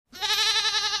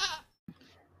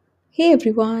Hey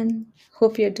everyone,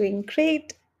 hope you're doing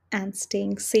great and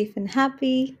staying safe and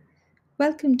happy.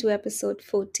 Welcome to episode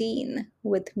 14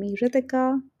 with me,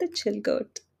 Ritika, the Chill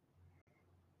Goat.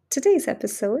 Today's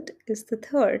episode is the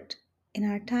third in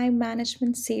our time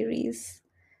management series.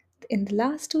 In the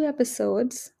last two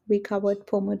episodes, we covered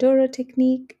Pomodoro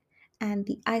technique and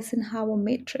the Eisenhower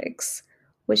matrix,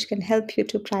 which can help you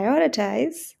to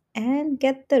prioritize and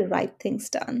get the right things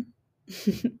done.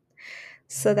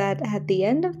 So that at the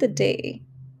end of the day,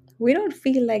 we don't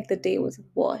feel like the day was a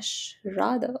wash.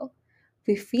 Rather,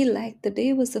 we feel like the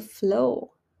day was a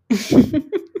flow.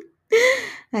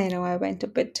 I know I went a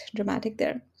bit dramatic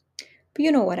there, but you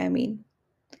know what I mean.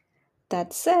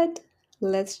 That said,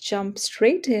 let's jump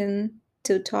straight in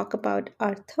to talk about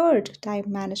our third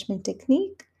time management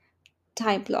technique,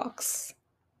 time blocks.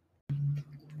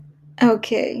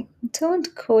 Okay,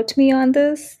 don't quote me on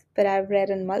this, but I've read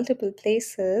in multiple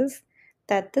places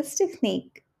that this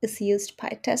technique is used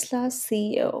by Tesla's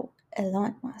CEO,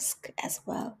 Elon Musk, as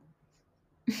well.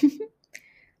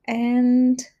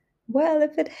 And well,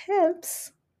 if it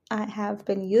helps, I have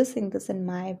been using this in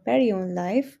my very own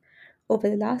life over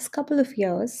the last couple of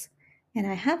years, and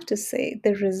I have to say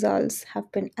the results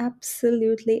have been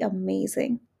absolutely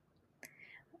amazing.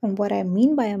 And what I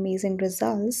mean by amazing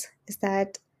results is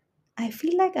that I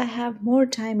feel like I have more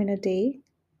time in a day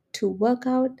to work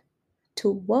out, to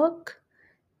work,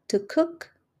 to cook,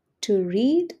 to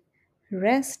read,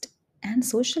 rest, and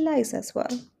socialize as well.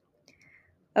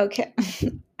 Okay,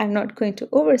 I'm not going to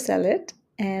oversell it,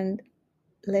 and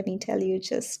let me tell you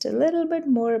just a little bit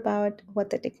more about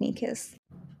what the technique is.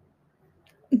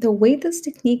 The way this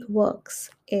technique works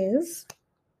is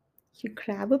you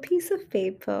grab a piece of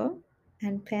paper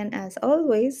and pen, as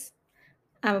always.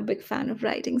 I'm a big fan of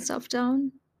writing stuff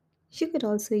down. You could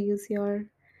also use your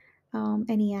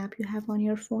any app you have on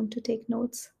your phone to take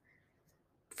notes.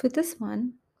 For this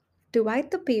one, divide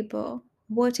the paper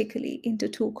vertically into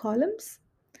two columns.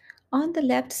 On the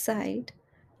left side,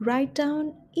 write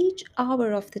down each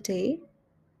hour of the day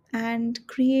and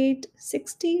create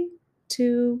 60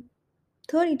 to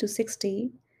 30 to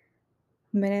 60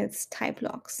 minutes time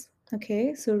blocks.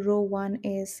 Okay, so row one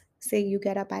is, say you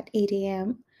get up at 8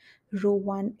 a.m., row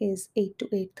one is 8 to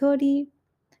 8:30,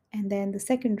 and then the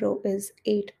second row is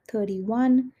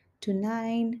 8:31 to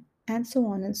 9, and so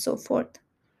on and so forth.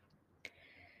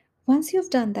 Once you've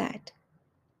done that,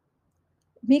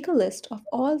 make a list of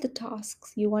all the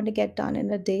tasks you want to get done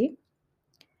in a day.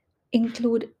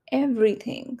 Include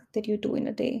everything that you do in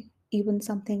a day, even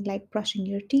something like brushing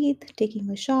your teeth, taking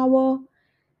a shower,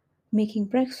 making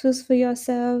breakfast for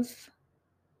yourself,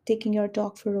 taking your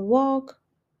dog for a walk,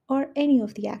 or any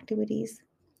of the activities.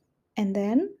 And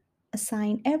then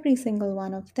assign every single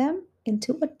one of them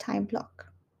into a time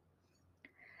block.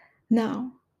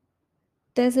 Now,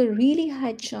 there's a really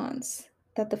high chance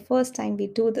that the first time we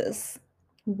do this,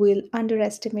 we'll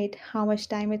underestimate how much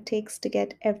time it takes to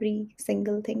get every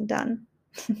single thing done.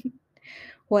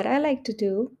 What I like to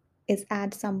do is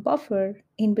add some buffer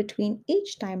in between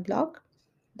each time block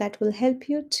that will help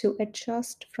you to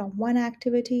adjust from one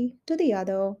activity to the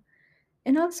other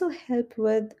and also help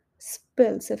with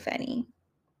spills, if any.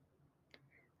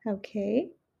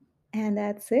 Okay, and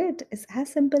that's it. It's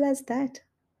as simple as that.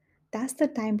 That's the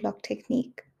time block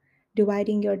technique,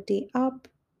 dividing your day up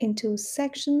into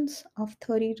sections of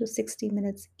 30 to 60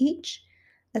 minutes each,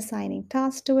 assigning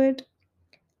tasks to it.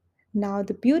 Now,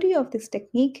 the beauty of this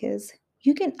technique is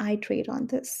you can iterate on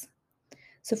this.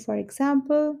 So, for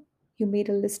example, you made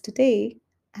a list today.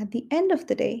 At the end of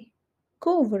the day,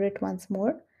 go over it once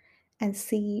more and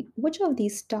see which of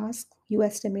these tasks you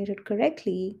estimated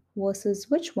correctly versus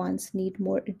which ones need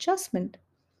more adjustment.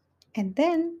 And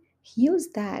then use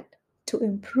that to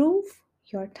improve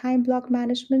your time block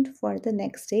management for the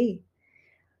next day.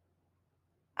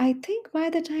 I think by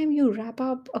the time you wrap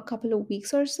up a couple of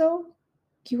weeks or so,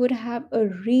 you would have a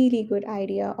really good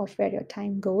idea of where your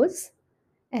time goes.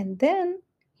 And then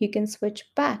you can switch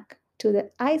back to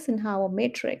the Eisenhower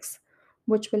matrix,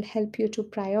 which will help you to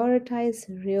prioritize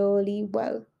really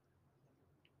well.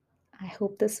 I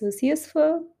hope this was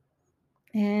useful.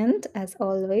 And as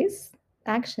always,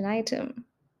 action item.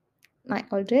 I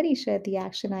already shared the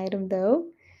action item though.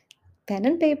 Pen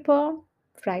and paper,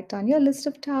 write down your list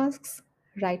of tasks,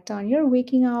 write down your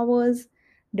waking hours,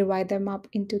 divide them up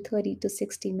into 30 to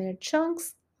 60-minute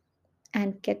chunks,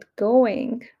 and get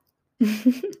going.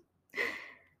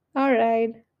 All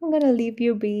right, I'm gonna leave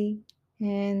you be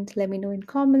and let me know in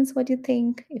comments what you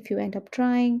think if you end up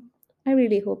trying. I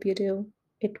really hope you do.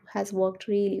 It has worked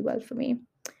really well for me,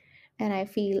 and I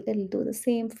feel it'll do the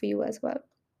same for you as well.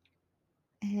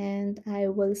 and I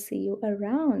will see you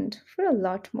around for a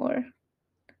lot more.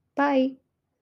 Bye.